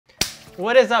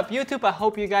What is up, YouTube? I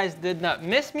hope you guys did not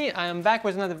miss me. I am back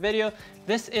with another video.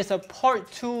 This is a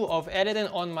part 2 of editing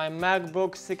on my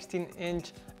MacBook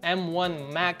 16-inch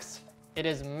M1 Max. It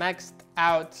is maxed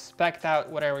out, spec'd out,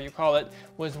 whatever you call it,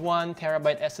 with 1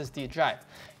 TB SSD drive.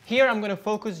 Here I'm going to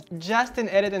focus just in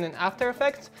editing in After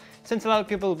Effects. Since a lot of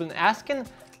people have been asking,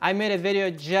 I made a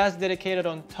video just dedicated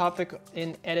on topic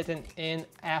in editing in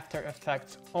After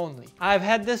Effects only. I've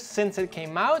had this since it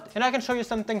came out, and I can show you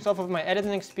some things off of my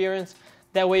editing experience.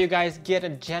 That way you guys get a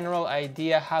general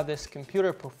idea how this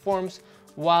computer performs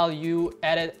while you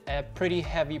edit a pretty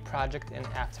heavy project in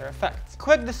After Effects.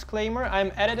 Quick disclaimer,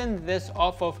 I'm editing this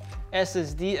off of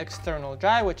SSD external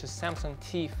drive, which is Samsung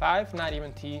T5, not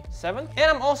even T7. And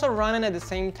I'm also running at the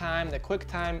same time the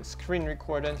QuickTime screen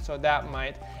recording, so that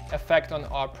might affect on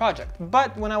our project.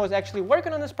 But when I was actually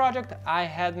working on this project, I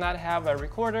had not have a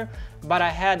recorder, but I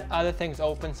had other things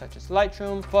open such as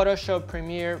Lightroom, Photoshop,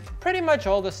 Premiere, pretty much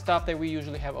all the stuff that we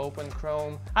usually have open,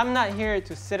 Chrome. I'm not here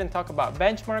to sit and talk about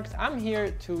benchmarks. I'm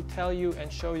here to tell you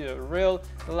and show you a real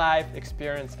live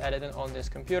experience editing on this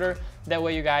computer. That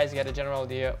way you guys get a general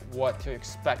idea what to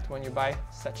expect when you buy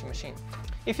such a machine.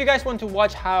 If you guys want to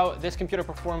watch how this computer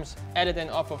performs editing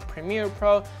off of Premiere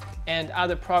Pro and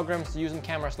other programs using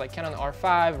cameras like Canon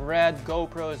R5, Red,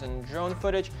 GoPros, and drone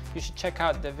footage, you should check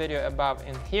out the video above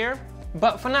in here.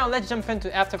 But for now, let's jump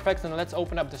into After Effects and let's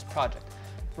open up this project.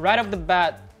 Right off the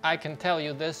bat, I can tell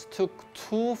you this took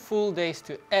 2 full days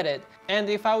to edit, and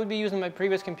if I would be using my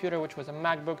previous computer, which was a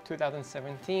MacBook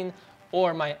 2017,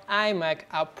 or my iMac,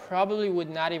 I probably would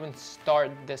not even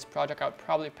start this project. I would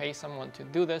probably pay someone to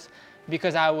do this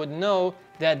because I would know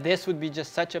that this would be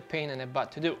just such a pain in the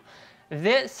butt to do.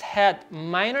 This had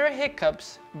minor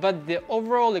hiccups, but the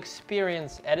overall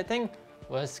experience editing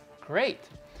was great.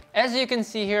 As you can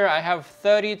see here, I have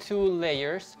 32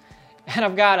 layers and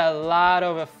I've got a lot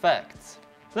of effects.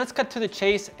 Let's cut to the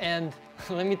chase, and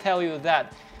let me tell you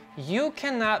that you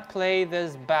cannot play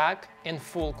this back in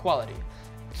full quality.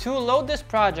 To load this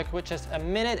project, which is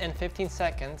 1 minute and 15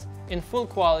 seconds, in full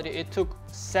quality, it took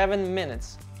 7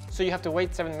 minutes. So you have to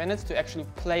wait 7 minutes to actually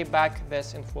play back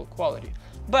this in full quality.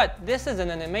 But this is an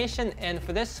animation, and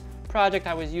for this project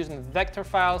I was using vector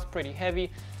files, pretty heavy.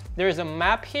 There is a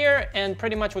map here, and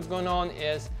pretty much what's going on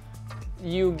is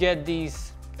you get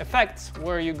these effects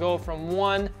where you go from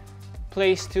one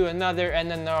place to another,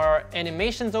 and then there are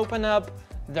animations open up,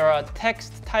 there are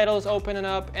text titles opening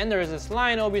up, and there is this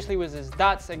line obviously with these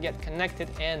dots that get connected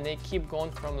and they keep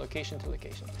going from location to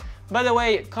location. By the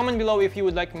way, comment below if you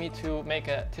would like me to make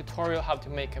a tutorial how to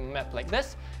make a map like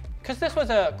this, because this was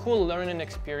a cool learning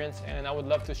experience and I would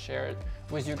love to share it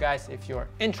with you guys if you're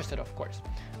interested, of course.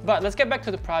 But let's get back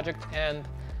to the project, and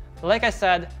like I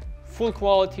said, full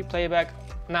quality playback,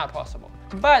 not possible.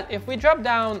 But if we drop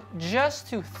down just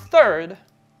to third,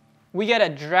 we get a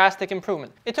drastic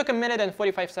improvement. It took 1 minute and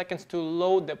 45 seconds to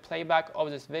load the playback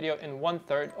of this video in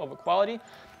 1/3 of the quality,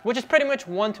 which is pretty much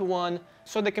 1-to-1.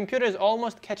 So the computer is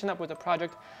almost catching up with the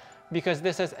project because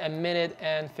this is 1 minute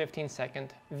and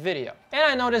 15-second video. And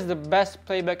I noticed the best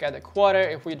playback at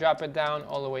 1/4. If we drop it down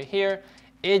all the way here,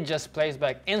 it just plays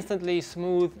back instantly,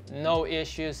 smooth, no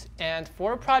issues. And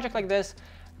for a project like this,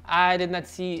 I did not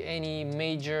see any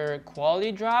major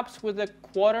quality drops with the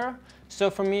 1/4. So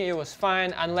for me, it was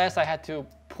fine, unless I had to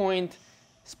point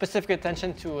specific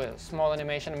attention to a small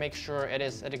animation and make sure it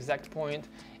is at exact point.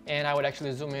 And I would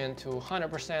actually zoom in to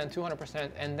 100%,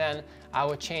 200%, and then I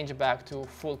would change it back to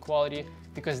full quality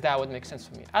because that would make sense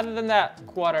for me. Other than that,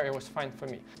 1/4, it was fine for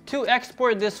me. To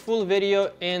export this full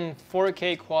video in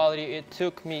 4K quality, it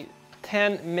took me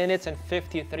 10 minutes and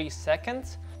 53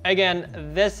 seconds. Again,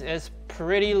 this is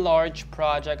pretty large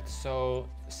project, so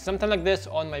something like this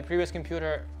on my previous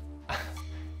computer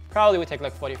probably would take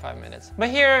like 45 minutes. But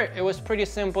here it was pretty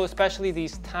simple, especially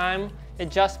these time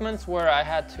adjustments where I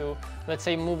had to, let's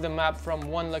say, move the map from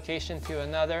one location to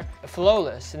another.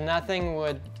 Flawless, nothing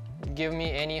would give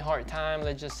me any hard time.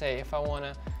 Let's just say if I want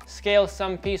to scale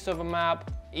some piece of a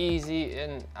map, easy,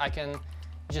 and I can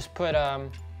just put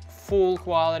full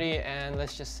quality and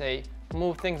let's just say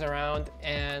move things around,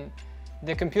 and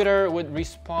the computer would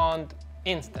respond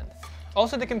instant.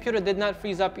 Also, the computer did not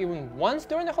freeze up even once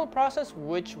during the whole process,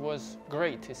 which was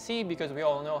great to see because we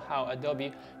all know how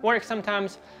Adobe works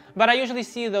sometimes. But I usually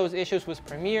see those issues with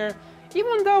Premiere,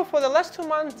 even though for the last 2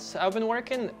 months I've been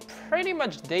working pretty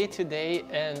much day to day,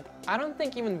 and I don't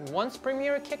think even once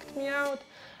Premiere kicked me out.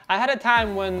 I had a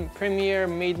time when Premiere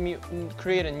made me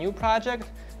create a new project.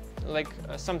 Like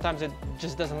sometimes it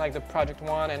just doesn't like the project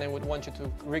 1 and it would want you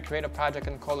to recreate a project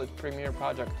and call it Premiere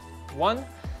Project 1.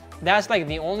 That's like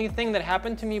the only thing that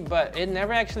happened to me, but it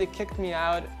never actually kicked me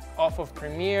out off of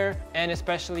Premiere, and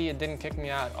especially it didn't kick me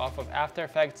out off of After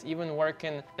Effects, even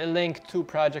working link 2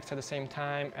 projects at the same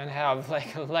time and have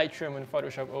like Lightroom and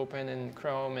Photoshop open and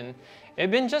Chrome, and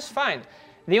it's been just fine.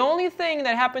 The only thing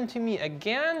that happened to me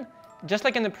again, just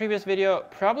like in the previous video,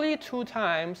 probably 2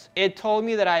 times, it told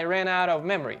me that I ran out of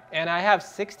memory, and I have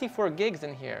 64 gigs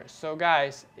in here. So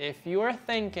guys, if you're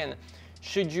thinking,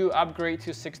 should you upgrade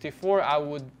to 64? I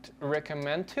would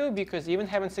recommend to, because even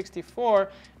having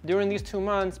 64 during these 2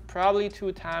 months, probably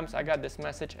 2 times I got this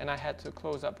message and I had to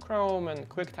close up Chrome and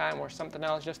QuickTime or something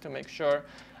else just to make sure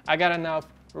I got enough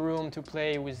room to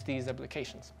play with these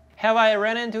applications. Have I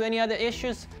run into any other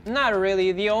issues? Not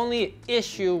really. The only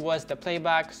issue was the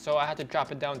playback, so I had to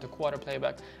drop it down to quarter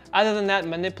playback. Other than that,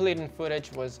 manipulating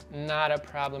footage was not a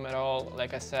problem at all.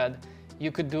 Like I said,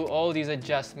 you could do all these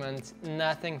adjustments,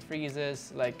 nothing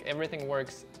freezes, like everything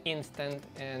works instant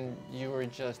and you are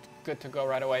just good to go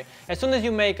right away. As soon as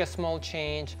you make a small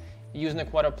change using a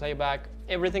quarter playback,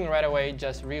 everything right away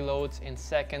just reloads in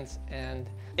seconds, and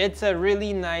it's a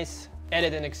really nice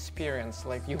editing experience.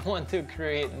 Like, you want to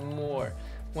create more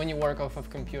when you work off of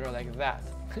computer like that.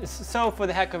 So for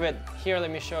the heck of it, here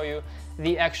let me show you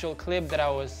the actual clip that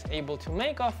I was able to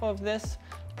make off of this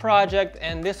project,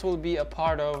 and this will be a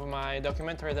part of my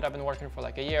documentary that I've been working for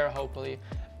like a year. Hopefully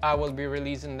I will be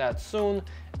releasing that soon.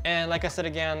 And like I said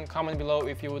again, comment below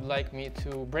if you would like me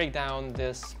to break down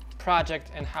this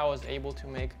project and how I was able to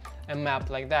make a map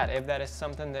like that, if that is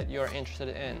something that you're interested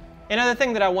in. Another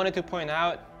thing that I wanted to point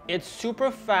out, it's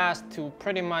super fast to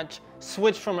pretty much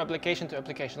switch from application to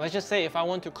application. Let's just say if I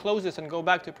want to close this and go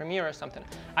back to Premiere or something,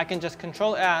 I can just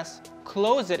Control-S,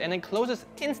 close it, and it closes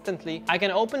instantly. I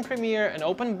can open Premiere and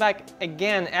open back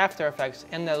again After Effects,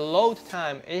 and the load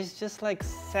time is just like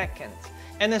seconds.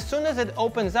 And as soon as it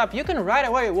opens up, you can right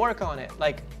away work on it.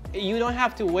 Like, you don't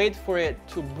have to wait for it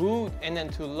to boot and then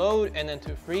to load and then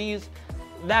to freeze.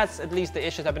 That's at least the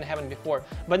issues I've been having before.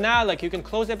 But now, like, you can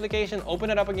close the application,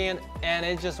 open it up again, and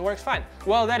it just works fine.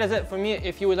 Well, that is it for me.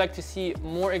 If you would like to see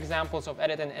more examples of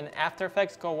editing in After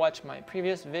Effects, go watch my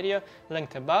previous video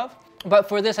linked above. But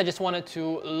for this, I just wanted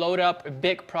to load up a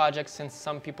big project since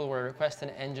some people were requesting,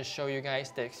 and just show you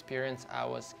guys the experience I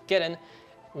was getting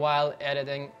while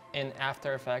editing in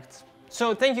After Effects.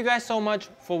 So thank you guys so much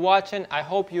for watching. I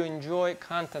hope you enjoy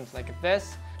content like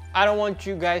this. I don't want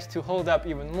you guys to hold up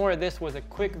even more. This was a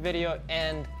quick video,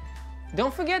 and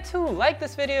don't forget to like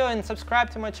this video and subscribe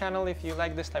to my channel if you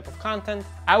like this type of content.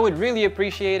 I would really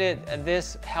appreciate it.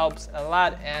 This helps a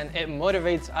lot and it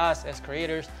motivates us as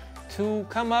creators to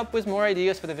come up with more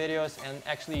ideas for the videos and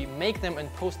actually make them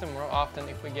and post them more often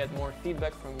if we get more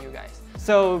feedback from you guys.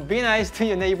 So be nice to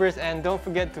your neighbors and don't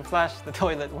forget to flush the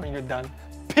toilet when you're done.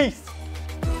 Peace!